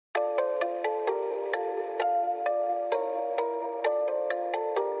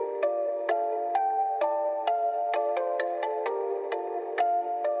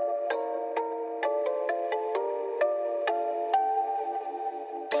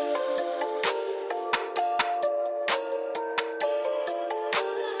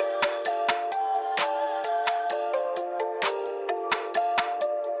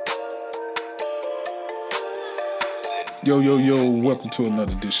Yo, welcome to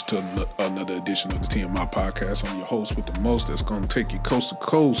another edition of the TMI podcast. I'm your host with the most that's going to take you coast to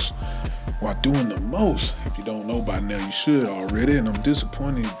coast while doing the most. If you don't know by now, you should already, and I'm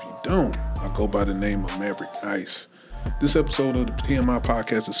disappointed if you don't. I go by the name of Maverick Ice. This episode of the TMI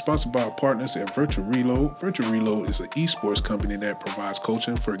podcast is sponsored by our partners at Virtual Reload. Virtual Reload is an esports company that provides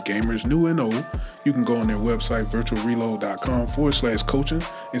coaching for gamers new and old. You can go on their website, virtualreload.com/coaching,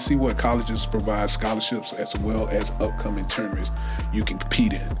 and see what colleges provide scholarships as well as upcoming tournaments you can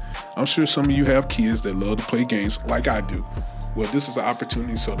compete in. I'm sure some of you have kids that love to play games like I do. Well, this is an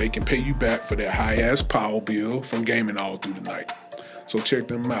opportunity so they can pay you back for that high-ass power bill from gaming all through the night. So check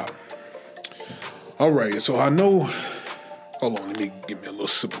them out. All right, so I know, hold on, let me give me a little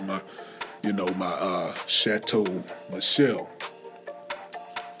sip of my Chateau Michelle.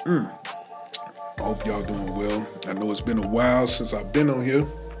 I hope y'all doing well. I know it's been a while since I've been on here.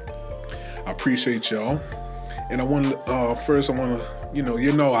 I appreciate y'all. And I want to, I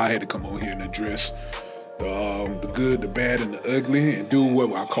had to come on here and address the good, the bad, and the ugly, and do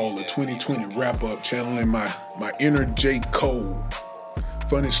what I call the 2020 wrap-up, channeling my inner J. Cole.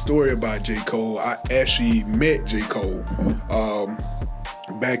 Funny story about J. Cole. I actually met J. Cole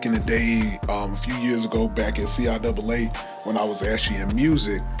back in the day, a few years ago, back at CIAA when I was actually in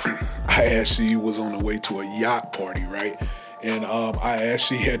music. I actually was on the way to a yacht party, right? And I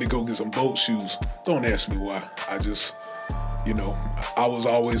actually had to go get some boat shoes. Don't ask me why. I just, I was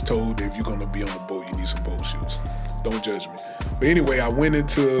always told that if you're going to be on the boat, you need some boat shoes. Don't judge me. But anyway, I went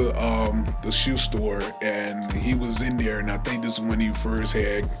into the shoe store and he was in there, and I think this is when he first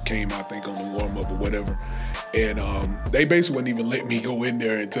came, I think, on the warm-up or whatever. And they basically wouldn't even let me go in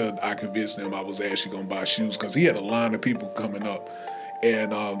there until I convinced them I was actually going to buy shoes, because he had a line of people coming up.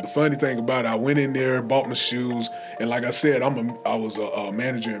 And the funny thing about it, I went in there, bought my shoes, and like I said, I was a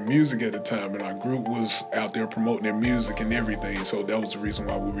manager in music at the time, and our group was out there promoting their music and everything, so that was the reason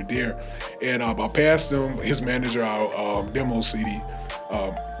why we were there. And I passed him, his manager, our demo CD.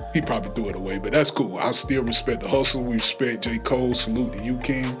 He probably threw it away, but that's cool. I still respect the hustle. We respect J. Cole. Salute to you,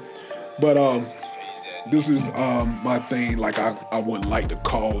 King. But this is my thing, like I would like to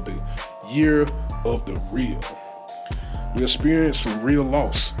call the year of the real. We experienced some real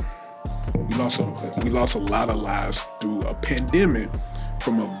loss. We lost a lot of lives through a pandemic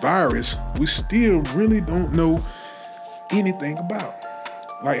from a virus we still really don't know anything about.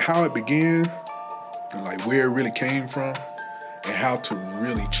 Like how it began, and like where it really came from, and how to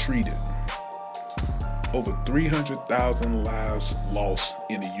really treat it. Over 300,000 lives lost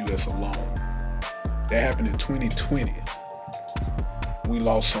in the U.S. alone. That happened in 2020. We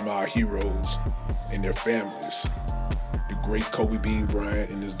lost some of our heroes and their families. The great Kobe Bean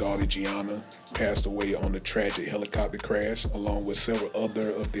Bryant and his daughter Gianna passed away on a tragic helicopter crash, along with several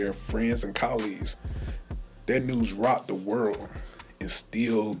other of their friends and colleagues. That news rocked the world, and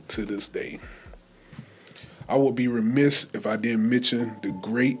still to this day. I would be remiss if I didn't mention the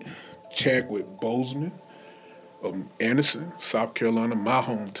great Chadwick Boseman of Anderson, South Carolina, my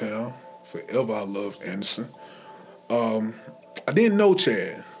hometown. Forever I loved Anderson. I didn't know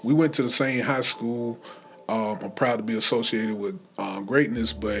Chad. We went to the same high school. I'm proud to be associated with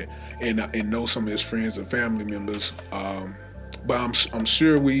greatness, and know some of his friends and family members. But I'm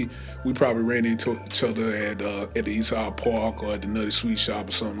sure we probably ran into each other at the Eastside Park or at the Nutty Sweet Shop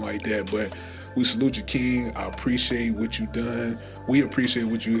or something like that. But we salute you, King. I appreciate what you've done. We appreciate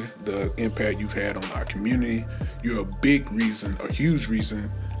the impact you've had on our community. You're a huge reason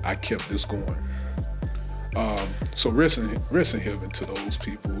I kept this going. So rest in heaven to those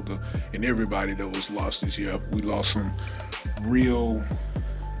people and everybody that was lost this year. We lost some real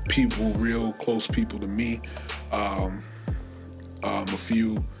people, real close people to me. A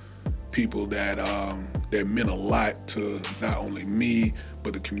few people that meant a lot to not only me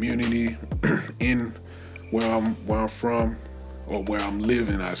but the community in where I'm from, or where I'm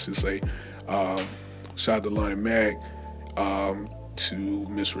living, I should say. Shout out to Lonnie Mack, to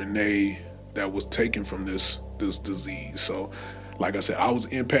Miss Renee, that was taken from this disease. So, like I said, I was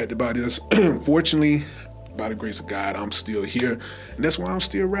impacted by this. Fortunately, by the grace of God, I'm still here, and that's why I'm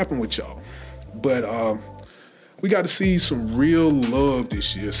still rapping with y'all. But we got to see some real love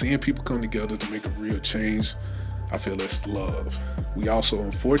this year, seeing people come together to make a real change. I feel that's love. We also,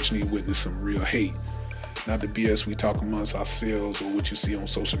 unfortunately, witnessed some real hate. Not the BS we talk amongst ourselves or what you see on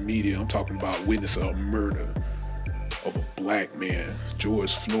social media. I'm talking about witnessing a murder of a black man,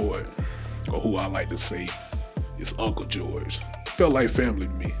 George Floyd, or who I like to say is Uncle George. Felt like family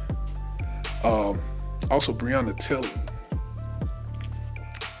to me. Also, Breonna Taylor.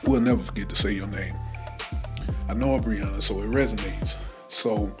 We'll never forget to say your name. I know Breonna, so it resonates.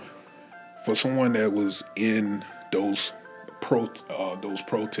 So for someone that was in those those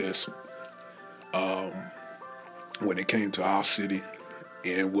protests when it came to our city,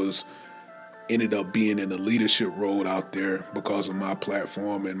 and ended up being in the leadership role out there because of my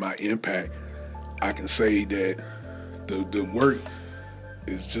platform and my impact. I can say that the work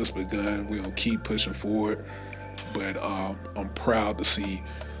is just begun. We're gonna keep pushing forward, but I'm proud to see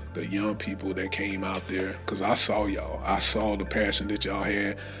the young people that came out there, because I saw y'all. I saw the passion that y'all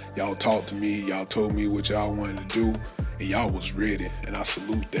had. Y'all talked to me. Y'all told me what y'all wanted to do, and y'all was ready. And I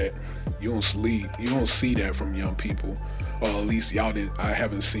salute that. You don't see that from young people, or at least y'all didn't. I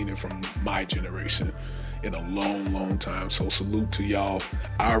haven't seen it from my generation in a long, long time. So salute to y'all.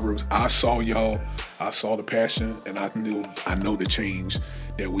 I saw y'all. I saw the passion, and I know the change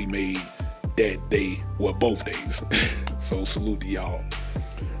that we made that day. Well, both days. So salute to y'all.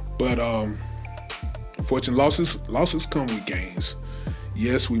 But unfortunately, losses come with gains.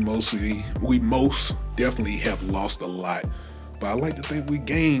 Yes, we most definitely have lost a lot, but I like to think we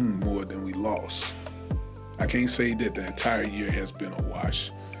gained more than we lost. I can't say that the entire year has been a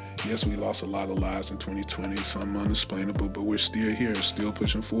wash. Yes, we lost a lot of lives in 2020, some unexplainable, but we're still here, still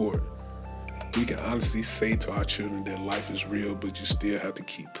pushing forward. We can honestly say to our children that life is real, but you still have to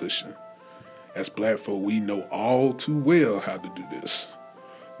keep pushing. As Black folk, we know all too well how to do this.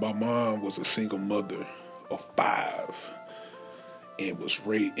 My mom was a single mother of 5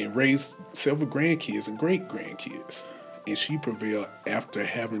 and raised several grandkids and great-grandkids. And she prevailed after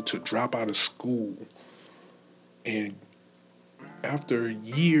having to drop out of school. And after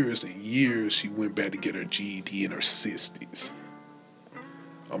years and years, she went back to get her GED in her 60s.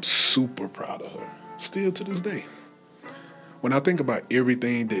 I'm super proud of her, still to this day. When I think about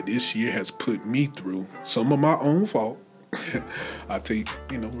everything that this year has put me through, some of my own fault, I take,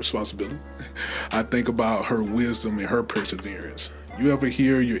 responsibility. I think about her wisdom and her perseverance. You ever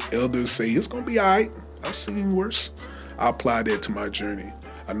hear your elders say, it's going to be all right? I've seen worse. I apply that to my journey.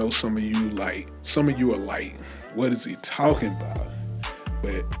 I know some of you are like, what is he talking about?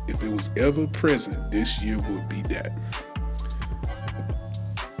 But if it was ever present, this year would be that.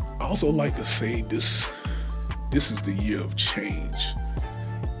 I also like to say this is the year of change.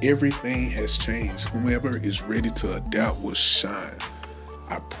 Everything has changed. Whomever is ready to adapt will shine.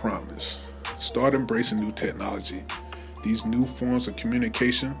 I promise. Start embracing new technology. These new forms of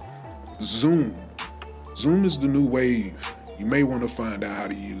communication. Zoom. Zoom is the new wave. You may want to find out how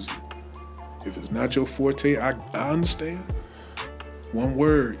to use it. If it's not your forte, I understand. One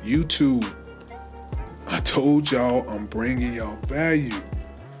word, YouTube. I told y'all I'm bringing y'all value.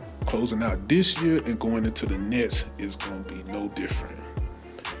 Closing out this year and going into the next is going to be no different.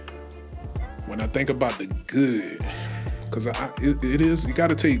 When I think about the good, because it is, you got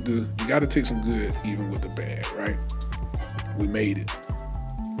to take some good even with the bad, right? We made it.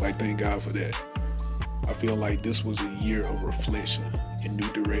 Like, thank God for that. I feel like this was a year of reflection and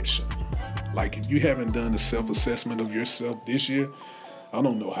new direction. Like, if you haven't done the self-assessment of yourself this year, I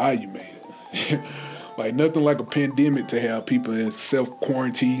don't know how you made it. Like, nothing like a pandemic to have people in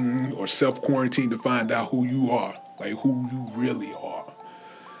self-quarantine to find out who you are, like who you really are.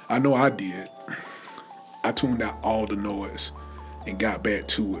 I know I did. I tuned out all the noise and got back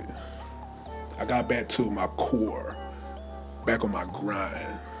to it. I got back to my core, back on my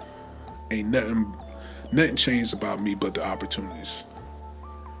grind. Ain't nothing changed about me but the opportunities.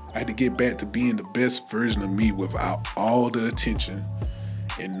 I had to get back to being the best version of me without all the attention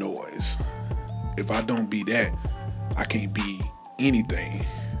and noise. If I don't be that, I can't be anything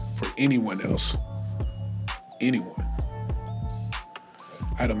for anyone else. Anyone.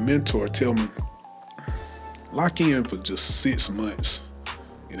 I had a mentor tell me, lock in for just 6 months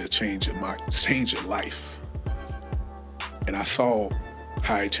and it'll change your life. And I saw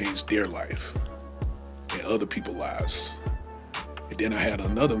how it changed their life and other people's lives. And then I had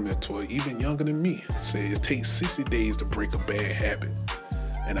another mentor, even younger than me, say it takes 60 days to break a bad habit.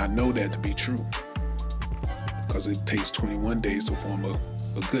 And I know that to be true because it takes 21 days to form a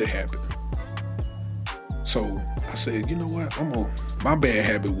good habit. So I said, you know what, my bad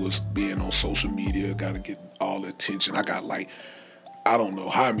habit was being on social media, gotta get all the attention. I got I don't know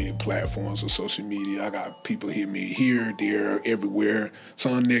how many platforms of social media. I got people hear me here, there, everywhere.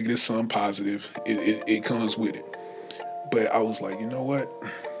 Some negative, some positive. It comes with it. But I was like, you know what?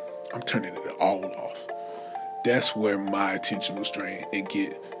 I'm turning it all off. That's where my attention was drained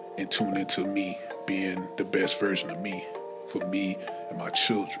and tune into me being the best version of me for me and my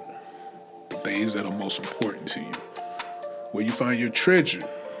children. The things that are most important to you. Where you find your treasure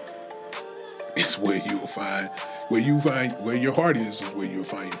is where you'll find where your heart is where you'll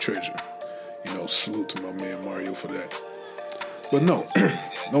find your treasure. Salute to my man Mario for that. But no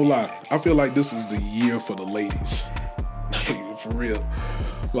lie. I feel like this is the year for the ladies. For real.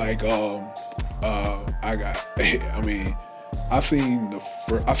 Like, I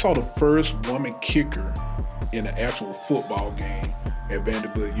saw the first woman kicker in an actual football game at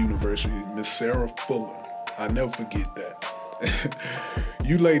Vanderbilt University, Miss Sarah Fuller. I never forget that.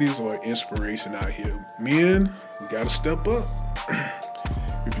 You ladies are an inspiration out here. Men, we gotta step up.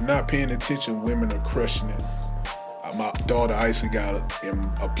 If you're not paying attention, women are crushing it. My daughter Icy got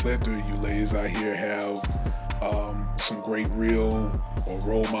a plethora of you ladies out here have some great real or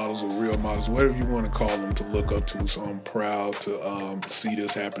role models or real models, whatever you want to call them, to look up to. So I'm proud to see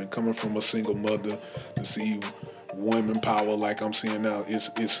this happen. Coming from a single mother, to see women power like I'm seeing now,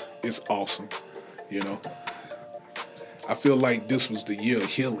 it's awesome. You know, I feel like this was the year of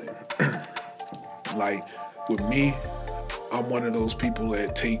healing. Like with me, I'm one of those people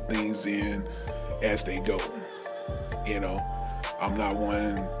that take things in as they go. You know, I'm not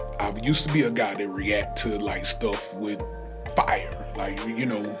one. I used to be a guy that react to like stuff with fire. Like, you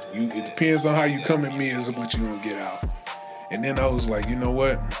know, it depends on how you come at me as what you gonna get out. And then I was like, you know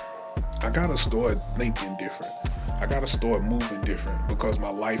what? I gotta start thinking different. I gotta start moving different because my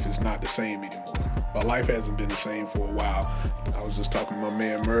life is not the same anymore. My life hasn't been the same for a while. I was just talking to my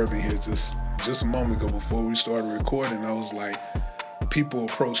man Mervin here just a moment ago before we started recording. I was like, people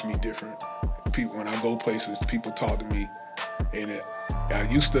approach me different. People, when I go places, people talk to me, and I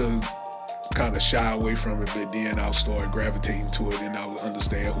used to kind of shy away from it, but then I'll start gravitating to it, and I would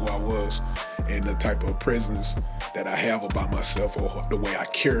understand who I was and the type of presence that I have about myself, or the way I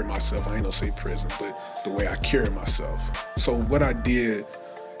carry myself. I ain't gonna say present, but the way I carry myself. So what I did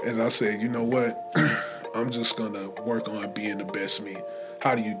is I said, you know what? I'm just gonna work on being the best me.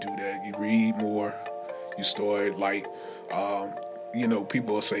 How do you do that? You read more. You start like, you know,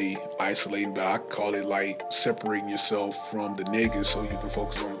 people will say isolating, but I call it like separating yourself from the negative so you can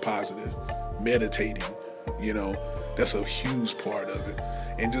focus on the positive. Meditating, you know, that's a huge part of it.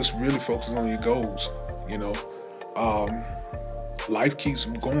 And just really focus on your goals, you know. Life keeps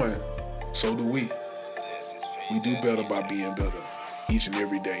going, so do we. We do better by being better each and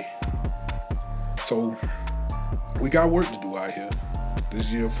every day. So we got work to do out here.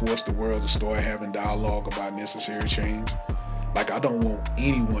 This year forced the world to start having dialogue about necessary change. Like, I don't want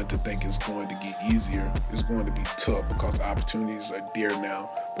anyone to think it's going to get easier. It's going to be tough because the opportunities are there now.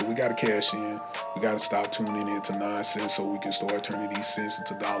 But we got to cash in. We got to stop tuning into nonsense so we can start turning these cents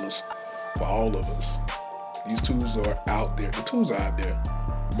into dollars for all of us. These tools are out there. The tools are out there.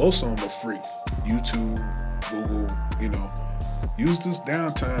 Most of them are free. YouTube, Google, you know. Use this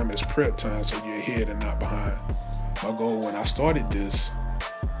downtime as prep time so you're ahead and not behind. My goal when I started this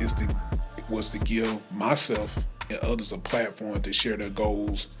was to give myself and others a platform to share their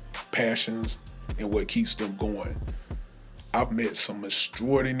goals, passions, and what keeps them going. I've met some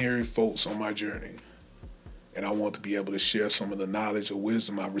extraordinary folks on my journey, and I want to be able to share some of the knowledge or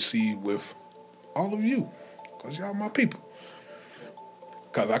wisdom I received with all of you, because y'all my people.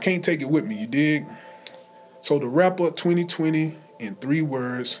 Because I can't take it with me, you dig? So to wrap up 2020 in 3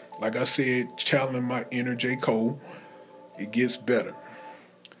 words, like I said, channeling my inner J. Cole, it gets better.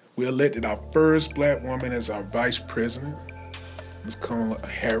 We elected our first black woman as our vice president, Ms. Kamala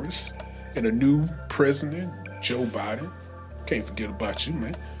Harris, and a new president, Joe Biden. Can't forget about you,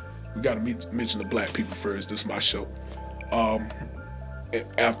 man. We got to mention the black people first. This is my show.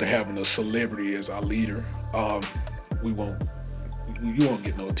 After having a celebrity as our leader, you won't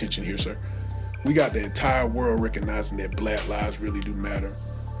get no attention here, sir. We got the entire world recognizing that black lives really do matter.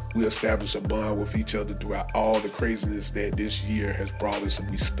 We established a bond with each other throughout all the craziness that this year has brought us, and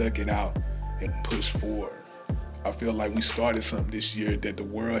we stuck it out and pushed forward. I feel like we started something this year that the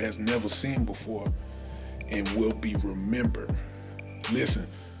world has never seen before and will be remembered. Listen,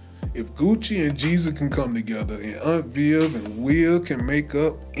 if Gucci and Jesus can come together and Aunt Viv and Will can make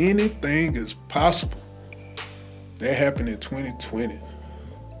up, anything is possible. That happened in 2020.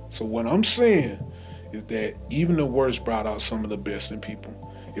 So what I'm saying is that even the worst brought out some of the best in people.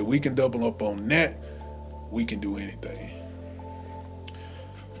 If we can double up on that, we can do anything.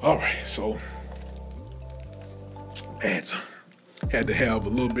 All right, so man, had to have a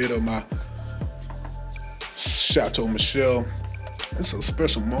little bit of my Chateau Michelle. It's a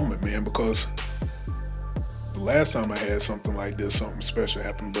special moment, man, because the last time I had something like this, something special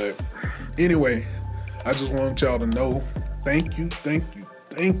happened. But anyway, I just want y'all to know, thank you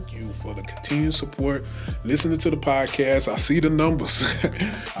for the continued support. Listening to the podcast, I see the numbers.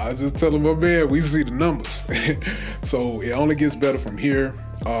 I was just telling my man, we see the numbers. So it only gets better from here.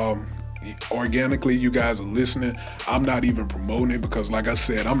 Organically, you guys are listening. I'm not even promoting it because, like I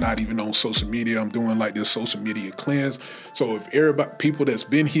said, I'm not even on social media. I'm doing like this social media cleanse. So if people that's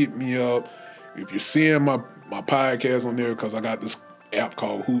been hitting me up, if you're seeing my podcast on there because I got this app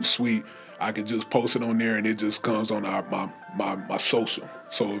called Hootsuite. I can just post it on there and it just comes on my social.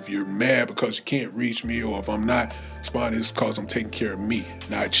 So if you're mad because you can't reach me or if I'm not responding, it's because I'm taking care of me,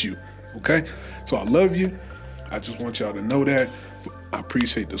 not you. Okay? So I love you. I just want y'all to know that. I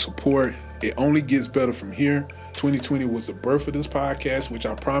appreciate the support. It only gets better from here. 2020 was the birth of this podcast, which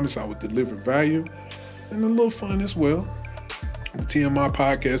I promised I would deliver value and a little fun as well. The TMI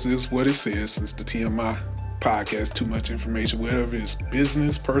podcast is what it says. It's the TMI podcast, too much information, whatever it's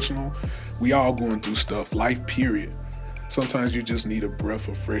business, personal. We all going through stuff, life period. Sometimes you just need a breath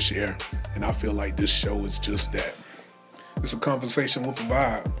of fresh air. And I feel like this show is just that. It's a conversation with a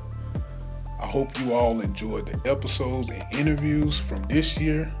vibe. I hope you all enjoyed the episodes and interviews from this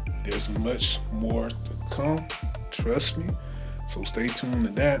year. There's much more to come. Trust me. So stay tuned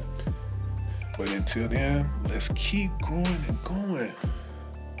to that. But until then, let's keep growing and going.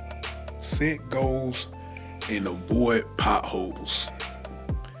 Set goals and avoid potholes.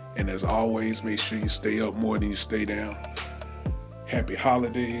 And as always, make sure you stay up more than you stay down. Happy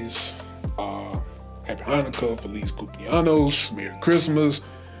holidays. Happy Hanukkah, Feliz Cumpleaños, Merry Christmas,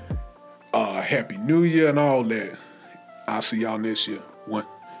 Happy New Year and all that. I'll see y'all next year. 1.